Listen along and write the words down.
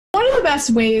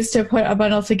best ways to put a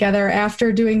bundle together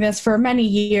after doing this for many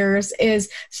years is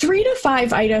 3 to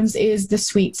 5 items is the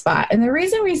sweet spot. And the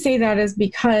reason we say that is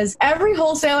because every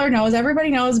wholesaler knows, everybody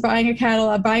knows buying a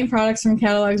catalog, buying products from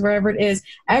catalogs, wherever it is,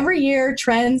 every year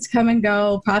trends come and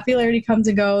go, popularity comes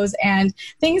and goes, and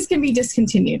things can be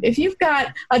discontinued. If you've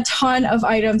got a ton of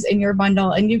items in your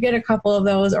bundle and you get a couple of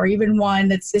those or even one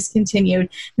that's discontinued,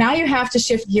 now you have to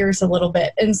shift gears a little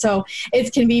bit. And so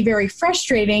it can be very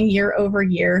frustrating year over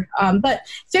year. But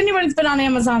if anyone's been on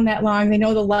Amazon that long, they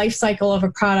know the life cycle of a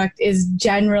product is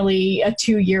generally a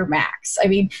 2-year max. I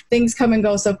mean, things come and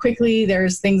go so quickly.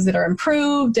 There's things that are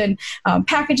improved and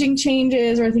packaging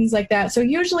changes or things like that. So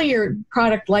usually your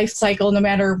product life cycle, no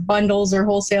matter bundles or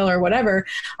wholesale or whatever,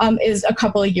 is a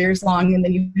couple of years long. And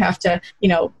then you have to,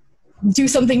 do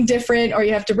something different, or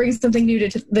you have to bring something new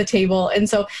to the table. And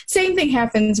so same thing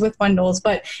happens with bundles.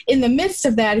 But in the midst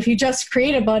of that, if you just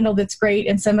create a bundle that's great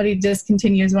and somebody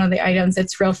discontinues one of the items,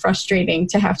 it's real frustrating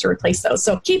to have to replace those.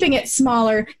 So keeping it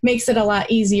smaller makes it a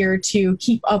lot easier to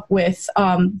keep up with.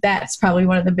 That's probably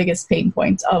one of the biggest pain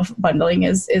points of bundling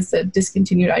is the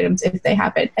discontinued items if they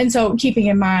happen. And so keeping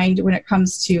in mind when it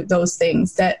comes to those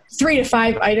things that 3 to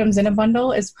 5 items in a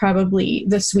bundle is probably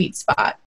the sweet spot.